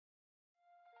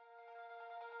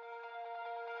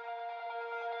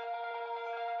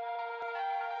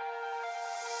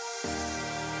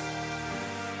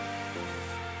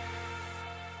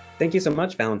Thank you so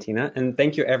much, Valentina, and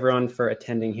thank you everyone for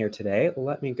attending here today.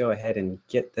 Let me go ahead and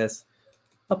get this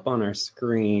up on our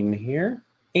screen here.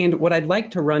 And what I'd like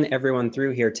to run everyone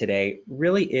through here today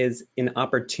really is an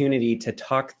opportunity to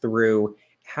talk through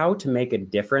how to make a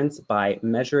difference by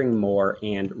measuring more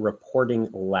and reporting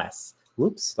less.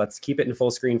 Whoops, let's keep it in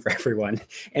full screen for everyone.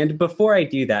 And before I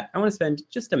do that, I want to spend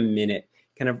just a minute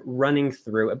kind of running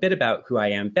through a bit about who I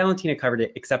am. Valentina covered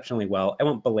it exceptionally well. I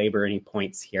won't belabor any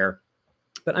points here,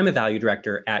 but I'm a value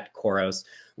director at Khoros,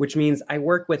 which means I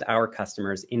work with our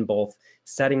customers in both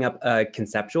setting up a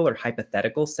conceptual or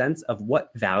hypothetical sense of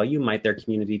what value might their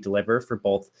community deliver for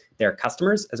both their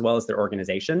customers as well as their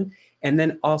organization, and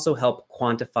then also help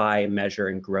quantify, measure,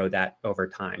 and grow that over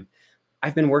time.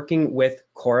 I've been working with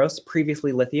Khoros,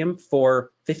 previously Lithium,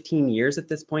 for 15 years at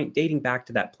this point, dating back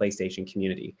to that PlayStation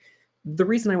community. The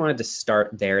reason I wanted to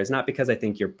start there is not because I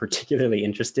think you're particularly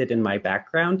interested in my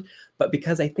background, but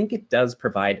because I think it does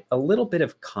provide a little bit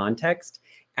of context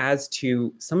as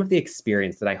to some of the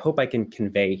experience that I hope I can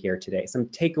convey here today, some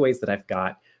takeaways that I've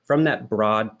got from that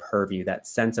broad purview, that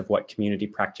sense of what community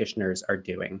practitioners are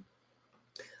doing.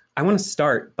 I want to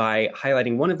start by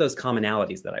highlighting one of those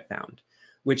commonalities that I found,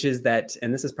 which is that,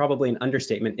 and this is probably an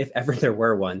understatement if ever there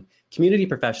were one, community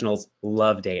professionals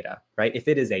love data, right? If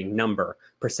it is a number,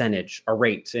 percentage, a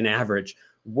rate, an average,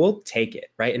 we'll take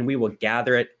it, right? And we will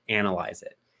gather it, analyze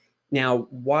it. Now,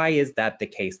 why is that the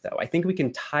case though? I think we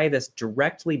can tie this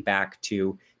directly back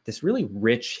to this really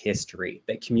rich history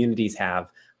that communities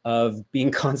have of being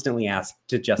constantly asked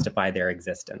to justify their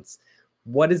existence.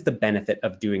 What is the benefit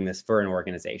of doing this for an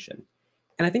organization?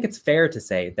 And I think it's fair to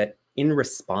say that in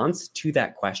response to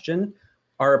that question,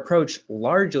 our approach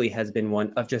largely has been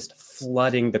one of just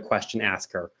flooding the question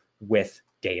asker with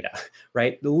data,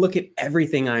 right? Look at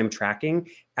everything I'm tracking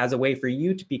as a way for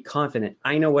you to be confident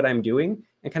I know what I'm doing,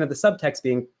 and kind of the subtext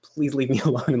being, please leave me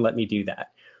alone and let me do that,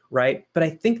 right? But I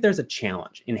think there's a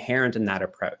challenge inherent in that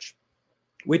approach,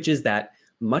 which is that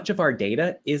much of our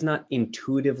data is not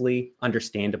intuitively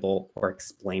understandable or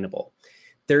explainable.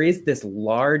 There is this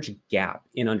large gap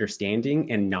in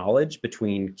understanding and knowledge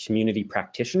between community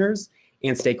practitioners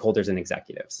and stakeholders and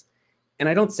executives. And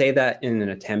I don't say that in an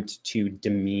attempt to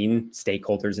demean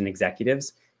stakeholders and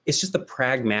executives. It's just the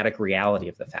pragmatic reality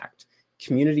of the fact.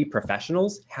 Community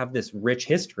professionals have this rich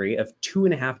history of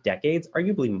 2.5 decades,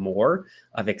 arguably more,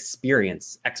 of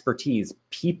experience, expertise,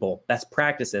 people, best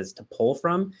practices to pull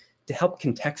from to help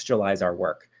contextualize our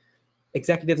work.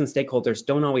 Executives and stakeholders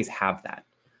don't always have that,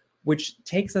 which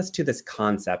takes us to this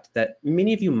concept that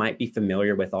many of you might be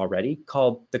familiar with already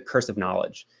called the curse of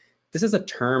knowledge. This is a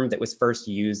term that was first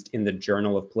used in the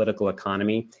Journal of Political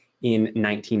Economy in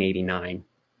 1989.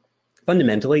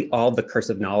 Fundamentally, all the curse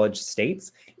of knowledge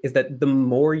states is that the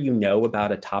more you know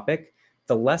about a topic,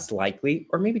 the less likely,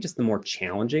 or maybe just the more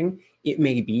challenging it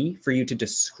may be for you to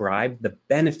describe the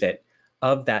benefit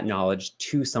of that knowledge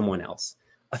to someone else.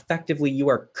 Effectively, you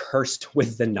are cursed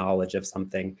with the knowledge of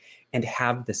something and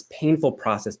have this painful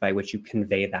process by which you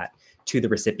convey that to the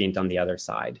recipient on the other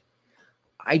side.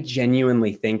 I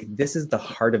genuinely think this is the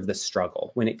heart of the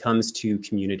struggle when it comes to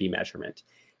community measurement,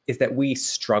 is that we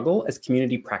struggle as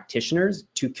community practitioners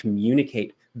to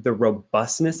communicate the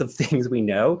robustness of things we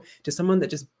know to someone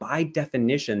that just by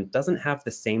definition doesn't have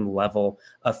the same level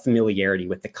of familiarity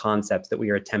with the concepts that we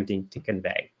are attempting to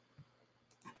convey.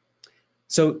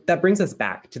 So that brings us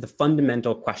back to the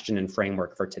fundamental question and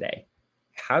framework for today.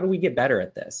 How do we get better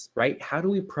at this, right? How do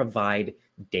we provide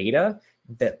data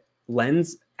that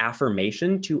lends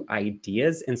affirmation to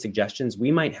ideas and suggestions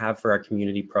we might have for our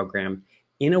community program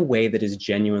in a way that is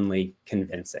genuinely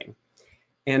convincing?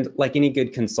 And like any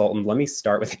good consultant, let me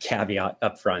start with a caveat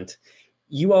up front.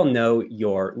 You all know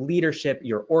your leadership,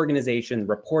 your organization,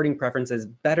 reporting preferences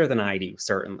better than I do,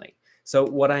 certainly. So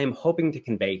what I am hoping to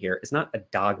convey here is not a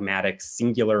dogmatic,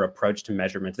 singular approach to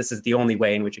measurement. This is the only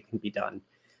way in which it can be done.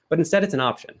 But instead, it's an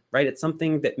option, right? It's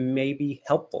something that may be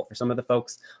helpful for some of the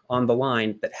folks on the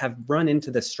line that have run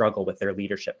into this struggle with their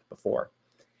leadership before.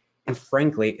 And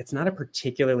frankly, it's not a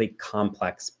particularly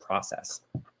complex process.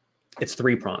 It's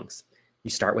 3 prongs.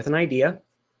 You start with an idea.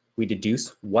 We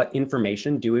deduce what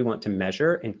information do we want to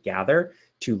measure and gather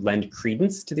to lend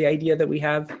credence to the idea that we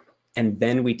have. And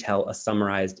then we tell a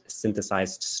summarized,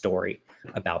 synthesized story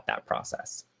about that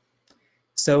process.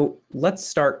 So let's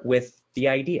start with the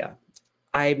idea.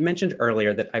 I mentioned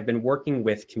earlier that I've been working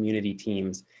with community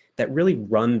teams that really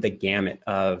run the gamut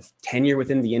of tenure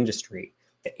within the industry,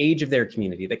 the age of their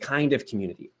community, the kind of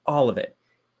community, all of it.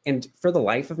 And for the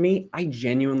life of me, I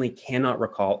genuinely cannot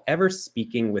recall ever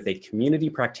speaking with a community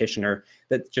practitioner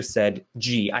that just said,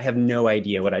 gee, I have no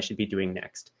idea what I should be doing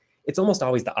next. it's almost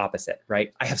always the opposite,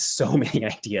 right? I have so many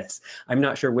ideas. I'm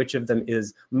not sure which of them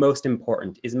is most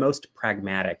important, is most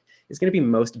pragmatic, is going to be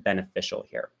most beneficial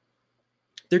here.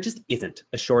 There just isn't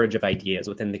a shortage of ideas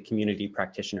within the community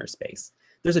practitioner space.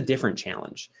 There's a different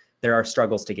challenge. There are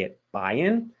struggles to get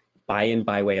buy-in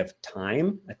by way of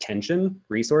time, attention,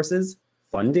 resources,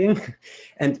 funding,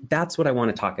 and that's what I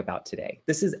want to talk about today.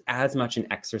 This is as much an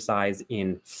exercise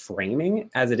in framing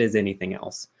as it is anything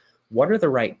else. What are the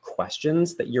right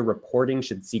questions that your reporting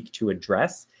should seek to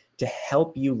address to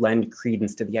help you lend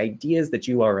credence to the ideas that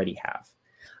you already have?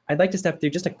 I'd like to step through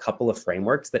just a couple of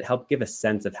frameworks that help give a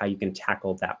sense of how you can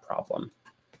tackle that problem.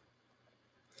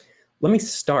 Let me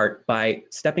start by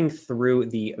stepping through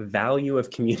the value of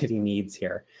community needs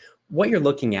here. What you're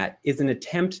looking at is an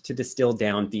attempt to distill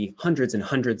down the hundreds and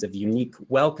hundreds of unique,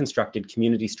 well-constructed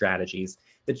community strategies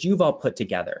that you've all put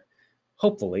together.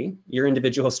 Hopefully, your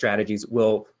individual strategies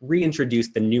will reintroduce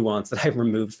the nuance that I've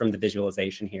removed from the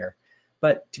visualization here.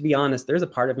 But to be honest, there's a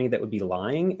part of me that would be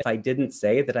lying if I didn't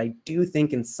say that I do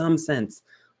think in some sense,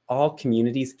 all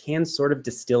communities can sort of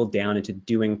distill down into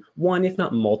doing one, if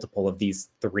not multiple of these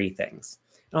three things.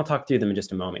 And I'll talk through them in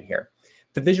just a moment here.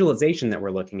 The visualization that we're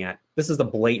looking at, this is a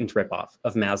blatant ripoff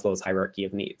of Maslow's hierarchy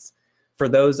of needs. For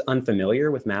those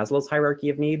unfamiliar with Maslow's hierarchy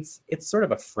of needs, it's sort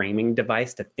of a framing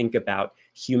device to think about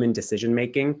human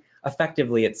decision-making.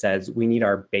 Effectively, it says we need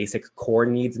our basic core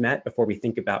needs met before we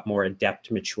think about more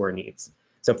adept, mature needs.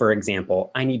 So for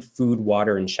example, I need food,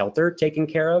 water, and shelter taken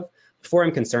care of before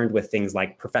I'm concerned with things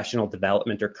like professional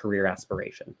development or career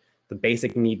aspiration. The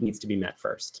basic need needs to be met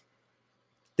first.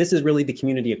 This is really the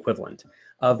community equivalent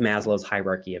of Maslow's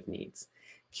hierarchy of needs.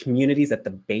 Communities at the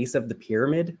base of the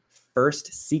pyramid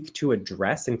first seek to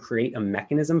address and create a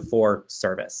mechanism for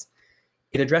service.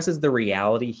 It addresses the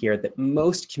reality here that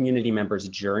most community members'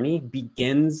 journey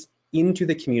begins into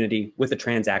the community with a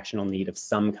transactional need of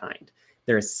some kind.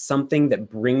 There is something that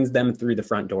brings them through the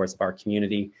front doors of our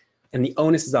community, and the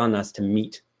onus is on us to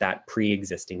meet that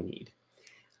pre-existing need.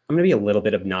 I'm going to be a little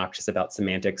bit obnoxious about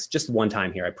semantics, just one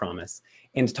time here, I promise.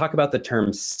 And to talk about the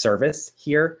term service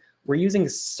here, we're using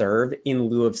serve in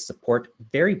lieu of support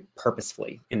very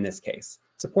purposefully in this case.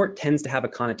 Support tends to have a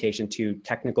connotation to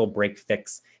technical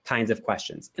break-fix kinds of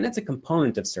questions, and it's a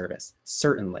component of service,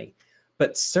 certainly.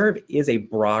 But serve is a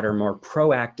broader, more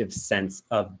proactive sense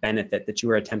of benefit that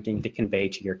you are attempting to convey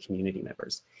to your community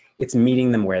members. It's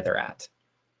meeting them where they're at.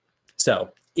 So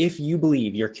if you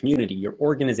believe your community, your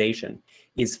organization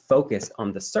is focused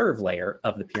on the serve layer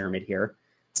of the pyramid here,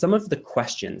 some of the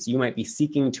questions you might be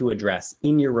seeking to address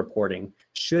in your reporting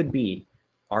should be,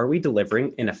 are we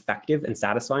delivering an effective and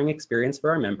satisfying experience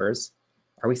for our members?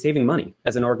 Are we saving money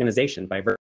as an organization by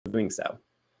virtue of doing so?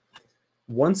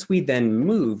 Once we then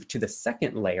move to the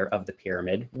second layer of the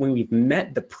pyramid, when we've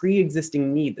met the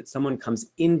pre-existing need that someone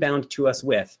comes inbound to us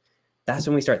with, that's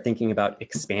when we start thinking about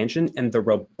expansion and the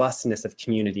robustness of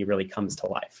community really comes to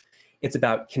life. It's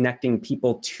about connecting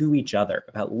people to each other,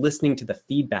 about listening to the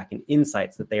feedback and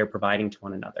insights that they are providing to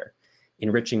one another,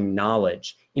 enriching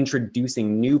knowledge,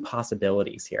 introducing new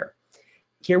possibilities here.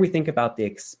 Here we think about the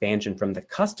expansion from the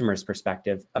customer's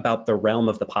perspective about the realm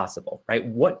of the possible, right?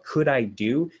 What could I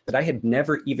do that I had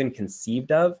never even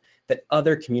conceived of that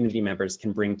other community members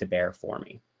can bring to bear for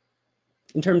me?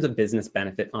 In terms of business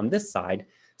benefit on this side,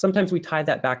 sometimes we tie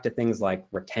that back to things like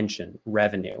retention,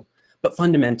 revenue. But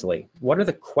fundamentally, what are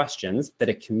the questions that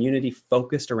a community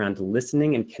focused around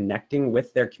listening and connecting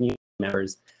with their community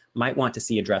members might want to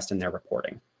see addressed in their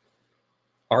reporting?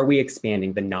 Are we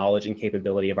expanding the knowledge and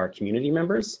capability of our community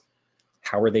members?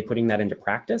 How are they putting that into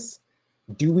practice?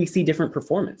 Do we see different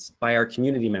performance by our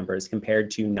community members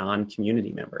compared to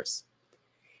non-community members?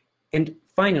 And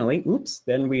finally,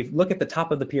 then we look at the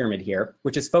top of the pyramid here,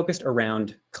 which is focused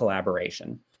around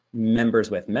collaboration. Members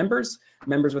with members,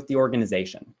 members with the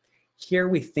organization. Here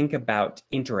we think about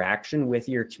interaction with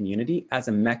your community as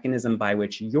a mechanism by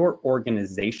which your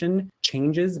organization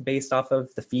changes based off of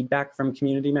the feedback from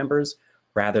community members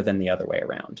rather than the other way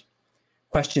around.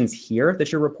 Questions here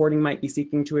that your reporting might be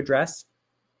seeking to address: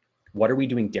 what are we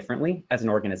doing differently as an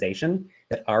organization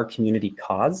that our community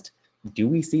caused? Do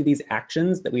we see these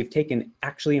actions that we've taken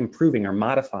actually improving or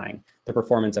modifying the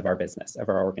performance of our business, of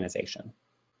our organization?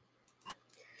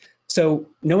 So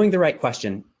knowing the right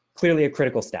question, clearly a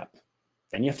critical step.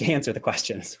 Then you have to answer the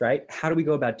questions, right? How do we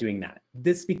go about doing that?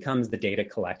 This becomes the data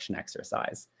collection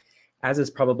exercise. As is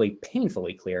probably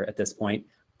painfully clear at this point,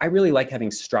 I really like having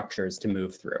structures to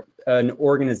move through, an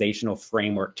organizational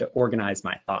framework to organize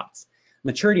my thoughts.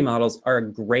 Maturity models are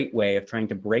a great way of trying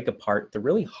to break apart the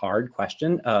really hard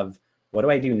question of what do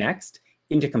I do next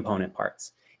into component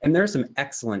parts. And there are some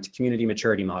excellent community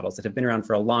maturity models that have been around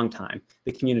for a long time.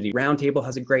 The Community Roundtable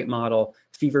has a great model.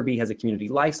 Fever-Bee has a community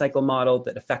lifecycle model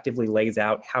that effectively lays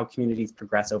out how communities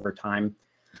progress over time.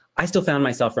 I still found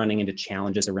myself running into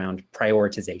challenges around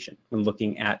prioritization when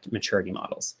looking at maturity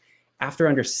models. After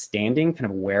understanding kind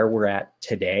of where we're at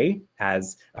today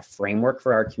as a framework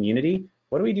for our community,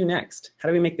 what do we do next? How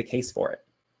do we make the case for it?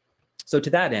 So to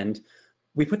that end,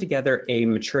 we put together a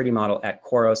maturity model at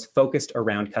Khoros focused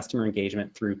around customer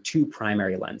engagement through two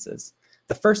primary lenses.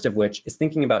 The first of which is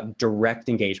thinking about direct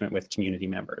engagement with community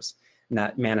members. And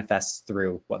that manifests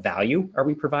through what value are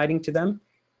we providing to them?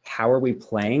 How are we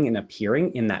playing and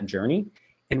appearing in that journey?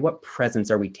 And what presence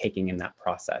are we taking in that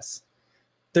process?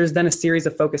 There's then a series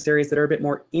of focus areas that are a bit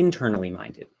more internally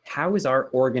minded. How is our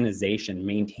organization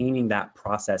maintaining that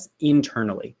process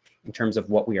internally in terms of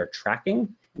what we are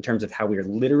tracking, in terms of how we are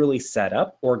literally set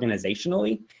up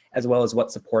organizationally, as well as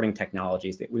what supporting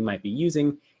technologies that we might be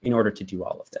using in order to do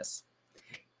all of this.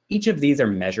 Each of these are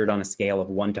measured on a scale of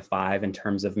 1 to 5 in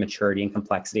terms of maturity and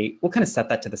complexity. We'll kind of set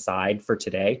that to the side for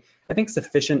today. I think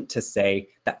sufficient to say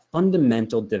that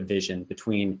fundamental division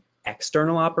between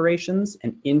external operations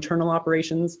and internal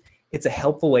operations, it's a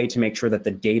helpful way to make sure that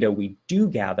the data we do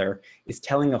gather is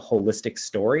telling a holistic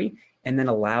story and then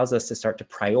allows us to start to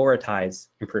prioritize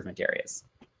improvement areas.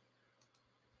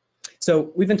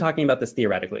 So we've been talking about this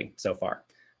theoretically so far.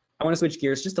 I want to switch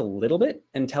gears just a little bit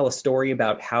and tell a story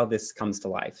about how this comes to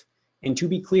life. And to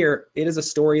be clear, it is a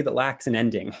story that lacks an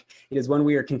ending. It is one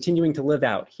we are continuing to live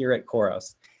out here at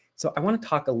Khoros. So I want to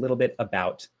talk a little bit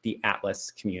about the Atlas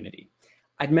community.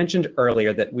 I'd mentioned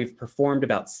earlier that we've performed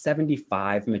about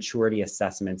 75 maturity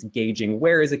assessments gauging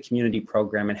where is a community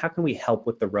program and how can we help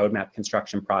with the roadmap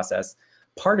construction process.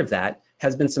 Part of that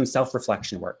has been some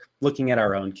self-reflection work, looking at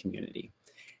our own community.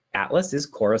 Atlas is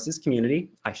Khoros's community,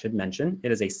 I should mention.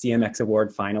 It is a CMX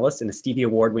Award finalist and a Stevie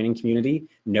Award winning community,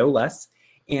 no less.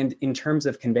 And in terms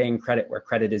of conveying credit where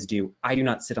credit is due, I do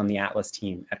not sit on the Atlas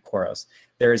team at Khoros.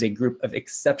 There is a group of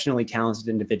exceptionally talented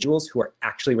individuals who are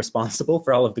actually responsible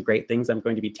for all of the great things I'm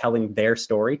going to be telling their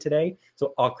story today.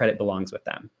 So all credit belongs with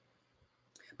them.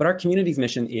 But our community's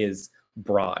mission is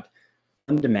broad.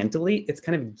 Fundamentally, it's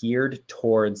kind of geared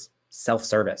towards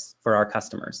self-service for our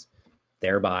customers,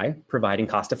 thereby providing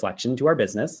cost deflection to our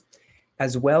business,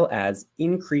 as well as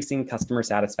increasing customer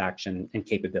satisfaction and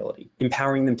capability,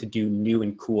 empowering them to do new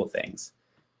and cool things,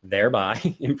 thereby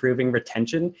improving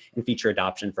retention and feature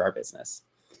adoption for our business.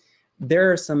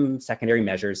 There are some secondary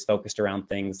measures focused around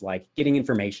things like getting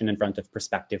information in front of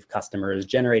prospective customers,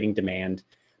 generating demand,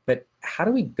 but how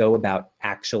do we go about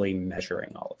actually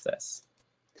measuring all of this?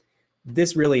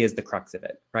 This really is the crux of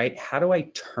it, right? How do I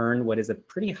turn what is a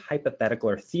pretty hypothetical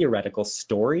or theoretical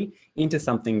story into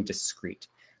something discrete?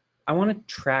 I want to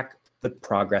track the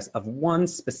progress of one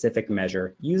specific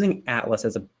measure using Atlas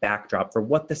as a backdrop for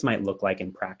what this might look like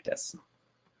in practice.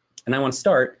 And I want to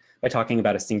start by talking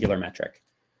about a singular metric,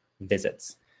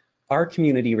 visits. Our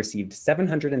community received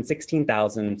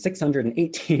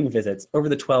 716,618 visits over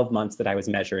the 12 months that I was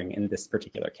measuring in this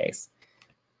particular case.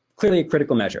 Clearly a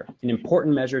critical measure, an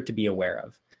important measure to be aware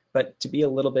of. But to be a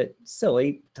little bit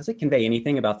silly, does it convey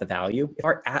anything about the value? If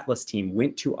our Atlas team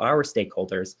went to our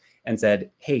stakeholders and said,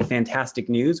 hey, fantastic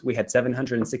news, we had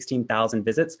 716,000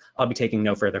 visits, I'll be taking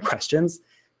no further questions.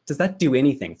 Does that do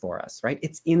anything for us, right?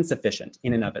 It's insufficient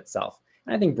in and of itself.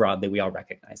 And I think broadly we all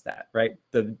recognize that, right?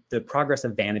 The progress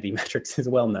of vanity metrics is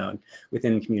well known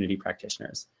within community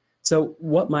practitioners. So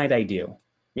what might I do?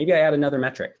 Maybe I add another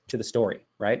metric to the story,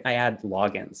 right? I add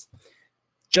logins.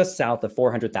 Just south of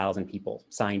 400,000 people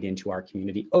signed into our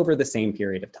community over the same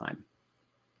period of time.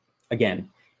 Again,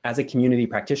 as a community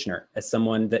practitioner, as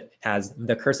someone that has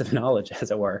the curse of knowledge, as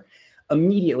it were,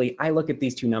 immediately I look at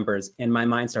these two numbers and my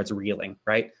mind starts reeling,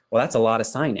 right? Well, that's a lot of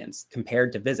sign-ins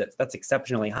compared to visits. That's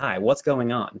exceptionally high. What's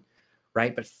going on,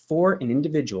 right? But for an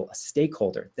individual, a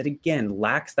stakeholder that again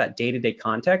lacks that day-to-day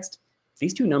context,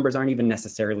 these two numbers aren't even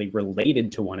necessarily related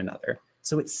to one another.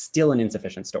 So it's still an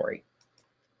insufficient story.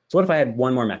 So what if I had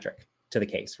one more metric to the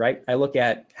case, right? I look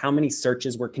at how many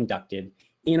searches were conducted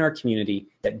in our community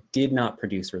that did not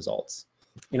produce results.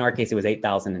 In our case, it was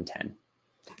 8,010.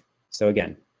 So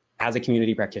again, as a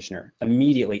community practitioner,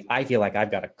 immediately I feel like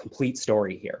I've got a complete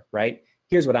story here, right?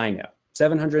 Here's what I know.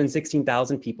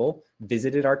 716,000 people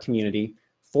visited our community,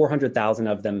 400,000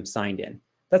 of them signed in.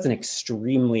 That's an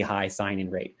extremely high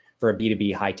sign-in rate for a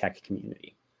B2B high-tech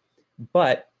community.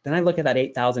 But then I look at that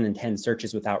 8,010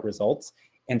 searches without results,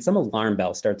 and some alarm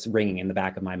bell starts ringing in the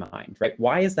back of my mind, right?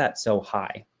 Why is that so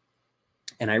high?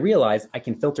 And I realize I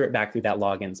can filter it back through that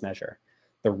logins measure.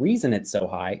 The reason it's so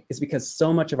high is because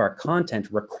so much of our content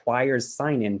requires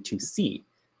sign-in to see.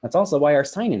 That's also why our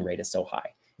sign-in rate is so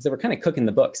high, is that we're kind of cooking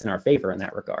the books in our favor in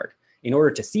that regard. In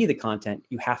order to see the content,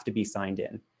 you have to be signed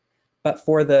in. But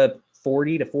for the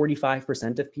 40 to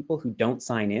 45% of people who don't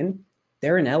sign in,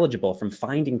 they're ineligible from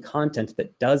finding content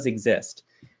that does exist.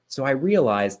 So I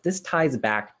realized this ties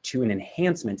back to an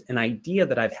enhancement, an idea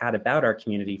that I've had about our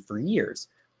community for years.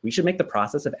 We should make the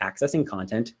process of accessing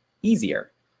content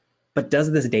easier. But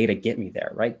does this data get me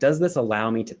there, right? Does this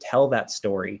allow me to tell that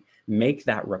story, make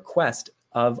that request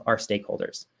of our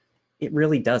stakeholders? It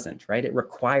really doesn't, right? It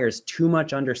requires too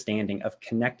much understanding of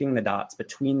connecting the dots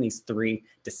between these three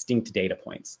distinct data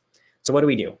points. So what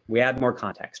do? We add more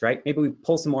context, right? Maybe we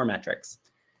pull some more metrics.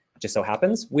 Just so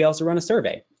happens, we also run a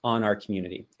survey on our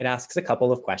community. It asks a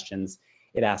couple of questions.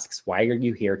 It asks, why are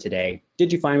you here today?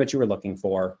 Did you find what you were looking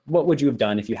for? What would you have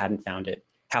done if you hadn't found it?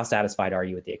 How satisfied are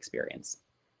you with the experience?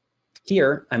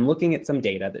 Here, I'm looking at some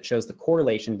data that shows the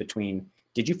correlation between,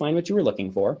 did you find what you were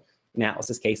looking for? In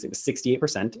Atlas's case, it was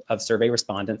 68% of survey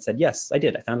respondents said, yes, I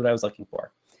did. I found what I was looking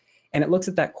for. And it looks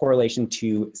at that correlation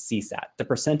to CSAT, the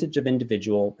percentage of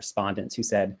individual respondents who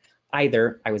said,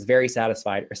 either I was very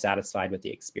satisfied or satisfied with the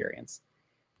experience.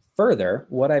 Further,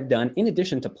 what I've done, in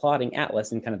addition to plotting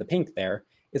Atlas in kind of the pink there,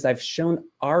 is I've shown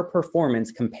our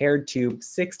performance compared to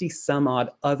 60 some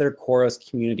odd other Khoros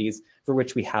communities for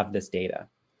which we have this data.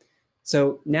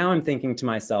 So now I'm thinking to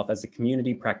myself as a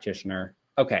community practitioner,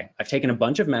 okay, I've taken a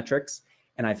bunch of metrics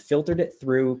and I've filtered it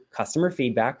through customer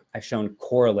feedback. I've shown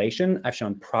correlation. I've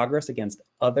shown progress against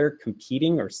other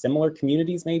competing or similar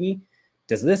communities maybe.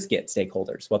 Does this get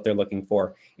stakeholders what they're looking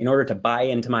for in order to buy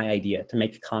into my idea, to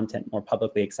make content more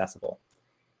publicly accessible?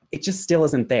 It just still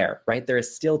isn't there, right? There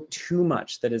is still too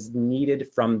much that is needed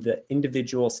from the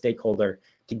individual stakeholder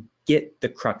to get the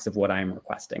crux of what I'm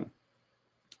requesting.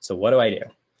 So what do?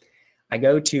 I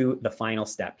go to the final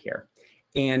step here.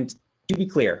 And to be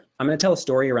clear, I'm going to tell a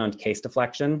story around case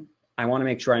deflection. I want to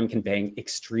make sure I'm conveying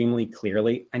extremely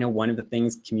clearly. I know one of the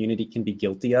things community can be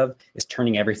guilty of is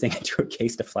turning everything into a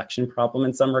case deflection problem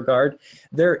in some regard.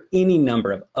 There are any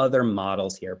number of other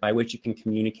models here by which you can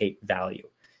communicate value.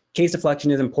 Case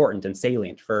deflection is important and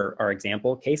salient. For our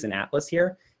example case in Atlas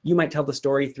here, you might tell the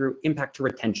story through impact to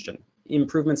retention,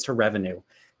 improvements to revenue,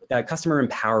 customer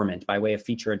empowerment by way of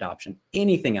feature adoption,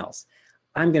 anything else.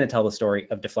 I'm going to tell the story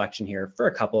of deflection here for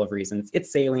a couple of reasons.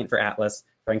 It's salient for Atlas.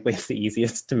 Frankly, it's the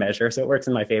easiest to measure, so it works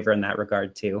in my favor in that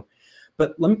regard too.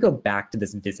 But let me go back to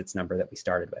this visits number that we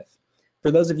started with.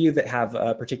 For those of you that have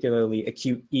a particularly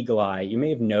acute eagle eye, you may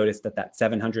have noticed that that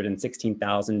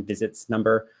 716,000 visits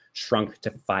number shrunk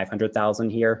to 500,000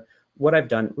 here. What I've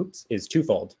done, is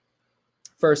twofold.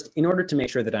 First, in order to make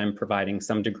sure that I'm providing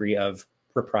some degree of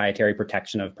proprietary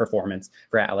protection of performance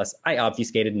for Atlas, I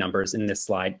obfuscated numbers in this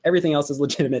slide. Everything else is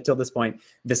legitimate till this point.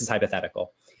 This is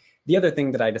hypothetical. The other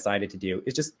thing that I decided to do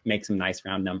is just make some nice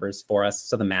round numbers for us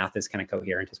so the math is kind of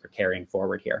coherent as we're carrying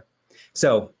forward here.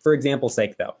 So for example's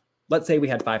sake though, let's say we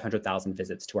had 500,000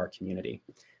 visits to our community.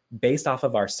 Based off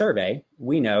of our survey,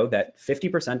 we know that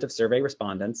 50% of survey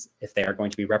respondents, if they are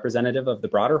going to be representative of the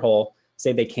broader whole,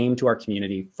 say they came to our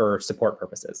community for support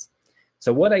purposes.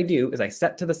 So what I do is I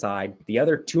set to the side the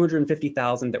other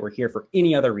 250,000 that were here for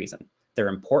any other reason. They're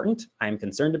important, I'm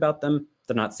concerned about them,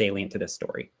 they're not salient to this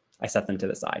story. I set them to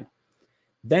the side.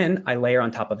 Then I layer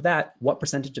on top of that, what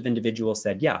percentage of individuals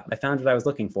said, yeah, I found what I was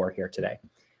looking for here today.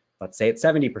 Let's say it's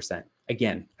 70%.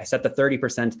 Again, I set the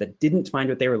 30% that didn't find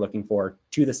what they were looking for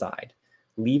to the side,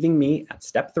 leaving me at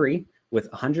step 3 with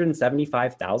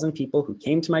 175,000 people who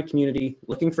came to my community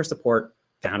looking for support,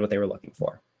 found what they were looking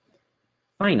for.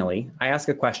 Finally, I ask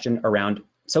a question around,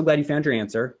 so glad you found your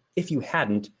answer. If you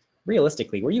hadn't,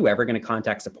 realistically, were you ever going to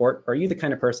contact support? Or are you the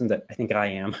kind of person that I think I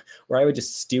am, where I would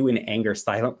just stew in anger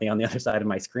silently on the other side of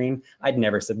my screen? I'd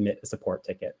never submit a support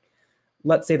ticket.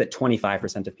 Let's say that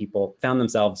 25% of people found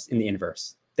themselves in the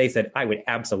inverse. They said, I would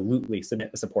absolutely submit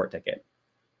a support ticket.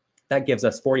 That gives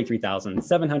us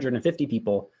 43,750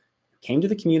 people who came to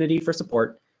the community for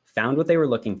support, found what they were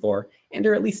looking for, and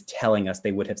are at least telling us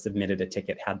they would have submitted a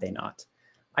ticket had they not.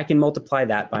 I can multiply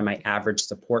that by my average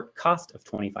support cost of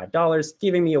 $25,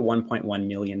 giving me a $1.1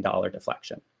 million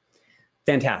deflection.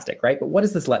 Fantastic, right? But what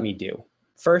does this let me do?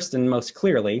 First and most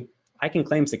clearly, I can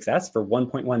claim success for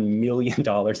 $1.1 million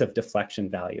of deflection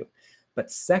value.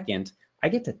 But second, I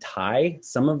get to tie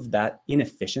some of that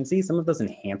inefficiency, some of those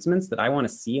enhancements that I want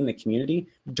to see in the community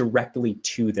directly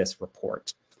to this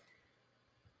report.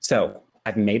 So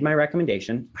I've made my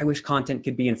recommendation. I wish content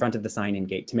could be in front of the sign-in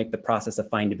gate to make the process of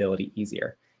findability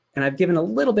easier. And I've given a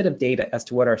little bit of data as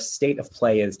to what our state of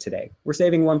play is today. We're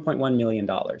saving $1.1 million.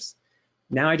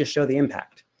 Now I just show the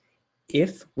impact.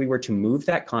 If we were to move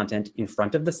that content in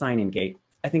front of the sign-in gate,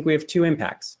 I think we have two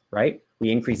impacts, right?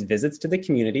 We increase visits to the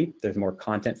community. There's more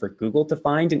content for Google to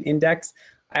find and index.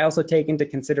 I also take into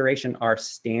consideration our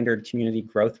standard community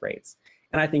growth rates.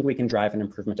 And I think we can drive an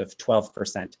improvement of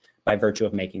 12% by virtue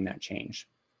of making that change.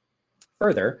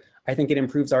 Further, I think it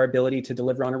improves our ability to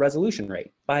deliver on a resolution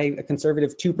rate by a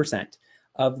conservative 2%.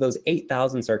 Of those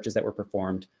 8,000 searches that were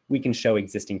performed, we can show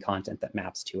existing content that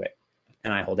maps to it.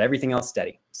 And I hold everything else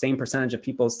steady. Same percentage of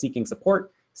people seeking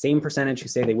support, same percentage who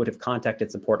say they would have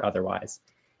contacted support otherwise,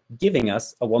 giving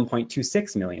us a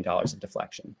 $1.26 million of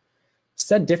deflection.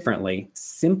 Said differently,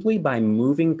 simply by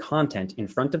moving content in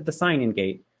front of the sign-in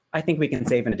gate, I think we can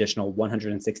save an additional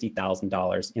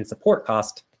 $160,000 in support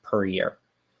cost per year.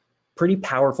 Pretty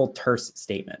powerful, terse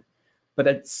statement, but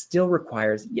it still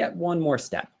requires yet one more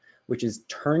step, which is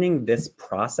turning this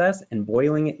process and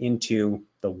boiling it into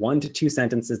the 1 to 2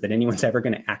 sentences that anyone's ever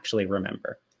going to actually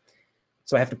remember.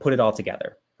 So I have to put it all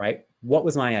together, right? What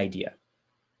was my idea?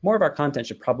 More of our content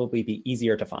should probably be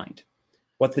easier to find.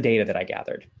 What's the data that I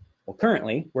gathered? Well,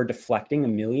 currently we're deflecting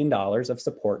 $1 million of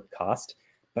support cost,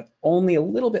 but only a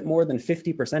little bit more than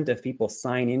 50% of people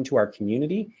sign into our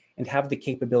community and have the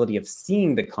capability of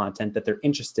seeing the content that they're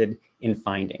interested in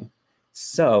finding.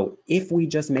 So if we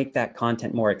just make that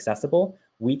content more accessible,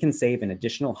 we can save an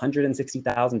additional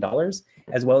 $160,000,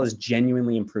 as well as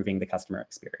genuinely improving the customer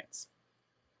experience.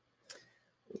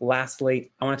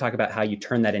 Lastly, I want to talk about how you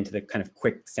turn that into the kind of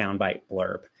quick soundbite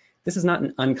blurb. This is not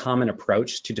an uncommon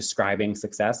approach to describing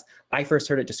success. I first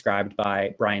heard it described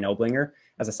by Brian Oblinger.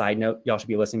 As a side note, y'all should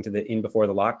be listening to the In Before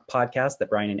the Lock podcast that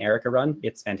Brian and Erica run.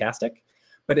 It's fantastic.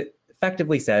 But it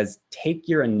effectively says, take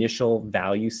your initial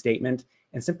value statement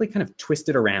and simply kind of twist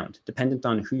it around, dependent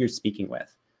on who you're speaking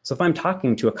with. So if I'm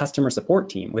talking to a customer support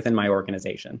team within my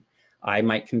organization, I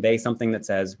might convey something that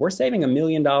says, we're saving $1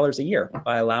 million a year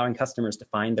by allowing customers to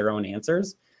find their own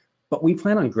answers, but we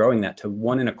plan on growing that to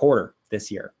 1.25 this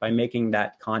year by making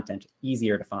that content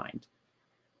easier to find.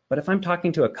 But if I'm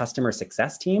talking to a customer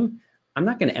success team, I'm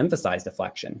not going to emphasize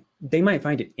deflection. They might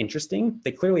find it interesting,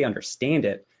 they clearly understand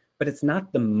it, but it's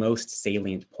not the most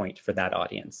salient point for that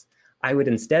audience. I would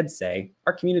instead say,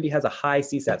 our community has a high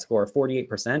CSAT score of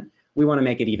 48%. We want to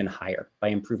make it even higher by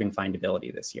improving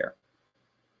findability this year.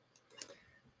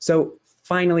 So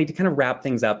finally, to kind of wrap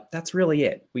things up, that's really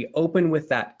it. We open with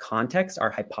that context, our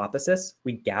hypothesis.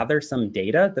 We gather some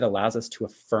data that allows us to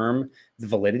affirm the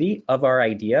validity of our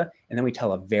idea. And then we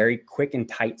tell a very quick and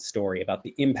tight story about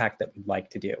the impact that we'd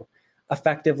like to do.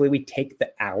 Effectively, we take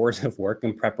the hours of work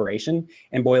and preparation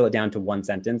and boil it down to one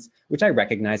sentence, which I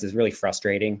recognize is really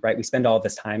frustrating, right? We spend all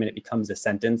this time and it becomes a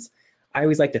sentence. I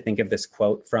always like to think of this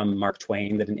quote from Mark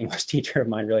Twain that an English teacher of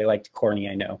mine really liked, corny,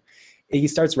 I know. He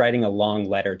starts writing a long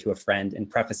letter to a friend and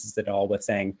prefaces it all with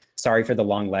saying, sorry for the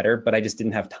long letter, but I just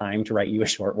didn't have time to write you a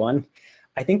short one.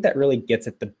 I think that really gets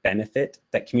at the benefit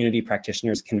that community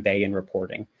practitioners convey in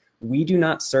reporting. We do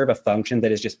not serve a function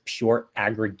that is just pure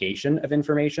aggregation of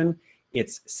information.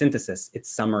 It's synthesis,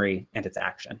 it's summary, and it's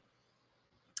action.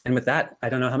 And with that, I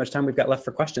don't know how much time we've got left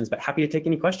for questions, but happy to take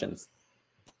any questions.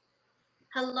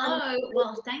 Hello.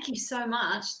 Well, thank you so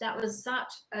much. That was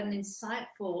such an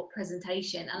insightful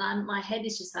presentation, and my head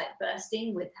is just like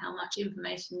bursting with how much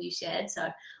information you shared. So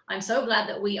I'm so glad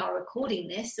that we are recording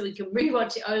this so we can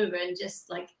rewatch it over and just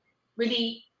like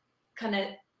really kind of.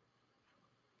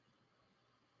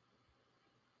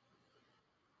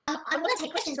 I want to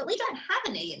take questions, but we don't have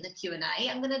any in the Q&A.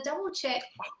 I'm going to double check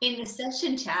in the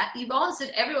session chat. You've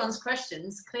answered everyone's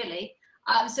questions clearly.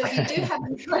 So if you do have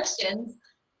any questions,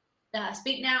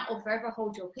 speak now or forever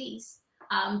hold your peace.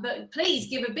 But please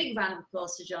give a big round of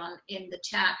applause to John in the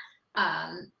chat.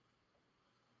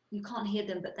 You can't hear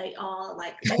them, but they are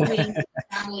like moving,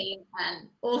 family, and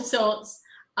all sorts.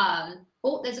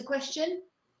 Oh, there's a question.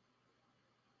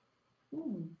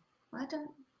 I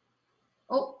don't.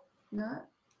 Oh, no.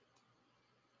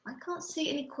 I can't see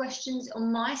any questions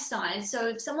on my side. So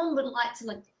if someone would like to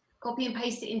like copy and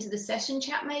paste it into the session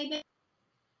chat, maybe.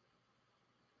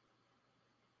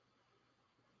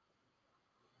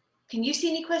 Can you see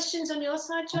any questions on your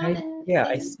side, John?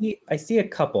 Yeah, I see a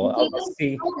couple. I'll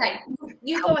see. Okay,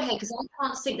 you go ahead because I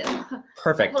can't see them.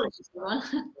 Perfect.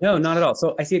 No, not at all.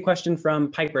 So I see a question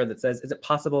from Piper that says, is it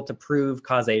possible to prove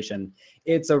causation?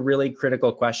 It's a really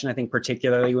critical question. I think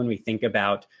particularly when we think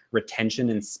about retention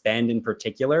and spend in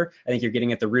particular, I think you're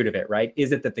getting at the root of it, right?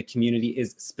 Is it that the community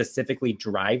is specifically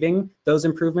driving those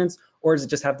improvements, or does it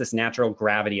just have this natural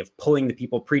gravity of pulling the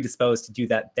people predisposed to do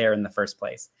that there in the first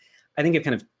place? I think of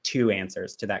kind of two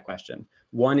answers to that question.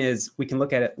 One is we can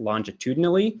look at it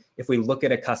longitudinally. If we look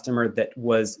at a customer that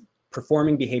was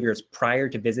performing behaviors prior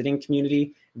to visiting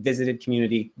community, visited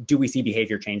community, do we see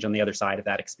behavior change on the other side of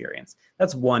that experience?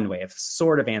 That's one way of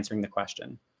sort of answering the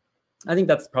question. I think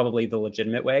that's probably the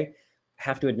legitimate way. I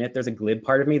have to admit, there's a glib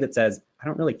part of me that says, I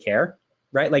don't really care,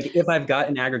 right? Like if I've got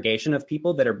an aggregation of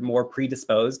people that are more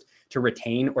predisposed to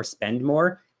retain or spend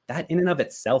more, that in and of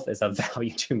itself is of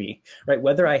value to me, right?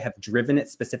 Whether I have driven it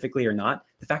specifically or not,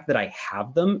 the fact that I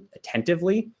have them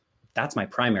attentively, that's my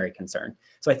primary concern.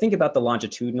 So I think about the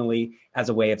longitudinally as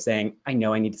a way of saying, I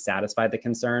know I need to satisfy the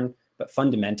concern, but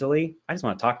fundamentally, I just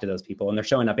want to talk to those people and they're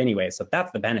showing up anyway. So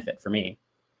that's the benefit for me.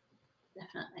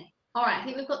 Definitely. All right, I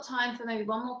think we've got time for maybe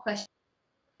one more question.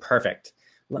 Perfect.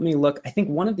 Let me look. I think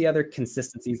one of the other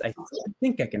consistencies, I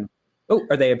think I can, oh,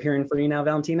 are they appearing for you now,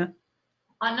 Valentina?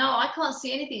 I know, I can't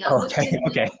see anything.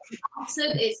 Okay.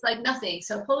 It's like nothing.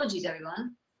 So apologies,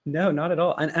 everyone. No, not at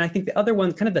all. And I think the other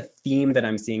one, kind of the theme that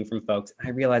I'm seeing from folks, I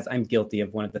realize I'm guilty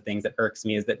of one of the things that irks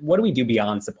me is that what do we do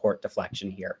beyond support deflection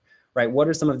here, right? What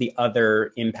are some of the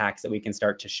other impacts that we can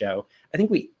start to show? I think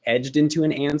we edged into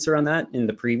an answer on that in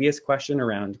the previous question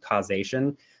around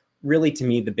causation. Really, to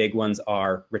me, the big ones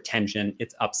are retention,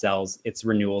 it's upsells, it's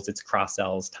renewals, it's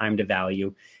cross-sells, time to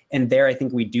value. And there, I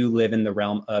think we do live in the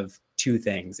realm of two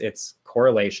things. It's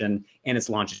correlation and it's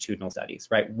longitudinal studies,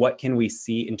 right? What can we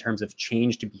see in terms of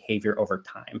change to behavior over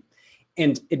time?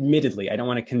 And admittedly, I don't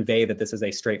want to convey that this is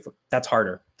a that's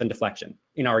harder than deflection,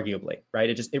 inarguably, right?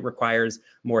 It requires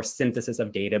more synthesis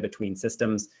of data between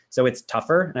systems. So it's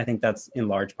tougher. And I think that's in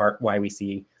large part why we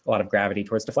see a lot of gravity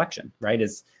towards deflection, right?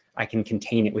 Is I can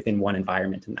contain it within one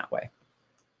environment in that way.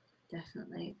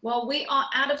 Definitely. Well, we are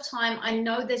out of time. I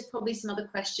know there's probably some other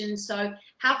questions. So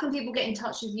how can people get in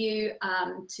touch with you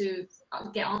to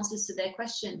get answers to their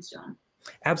questions, John?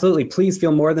 Absolutely. Please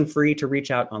feel more than free to reach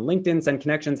out on LinkedIn, send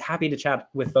connections. Happy to chat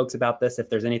with folks about this if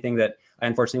there's anything that I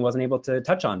unfortunately wasn't able to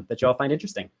touch on that you all find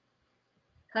interesting.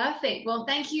 Perfect. Well,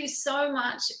 thank you so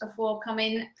much for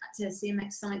coming to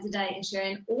CMX Summit today and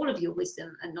sharing all of your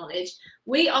wisdom and knowledge.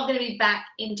 We are going to be back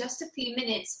in just a few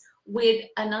minutes with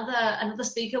another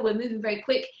speaker. We're moving very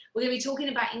quick. We're going to be talking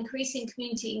about increasing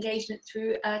community engagement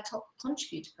through a top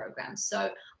contributor program.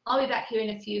 So I'll be back here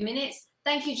in a few minutes.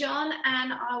 Thank you, John,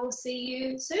 and I will see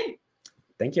you soon.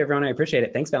 Thank you, everyone. I appreciate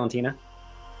it. Thanks, Valentina.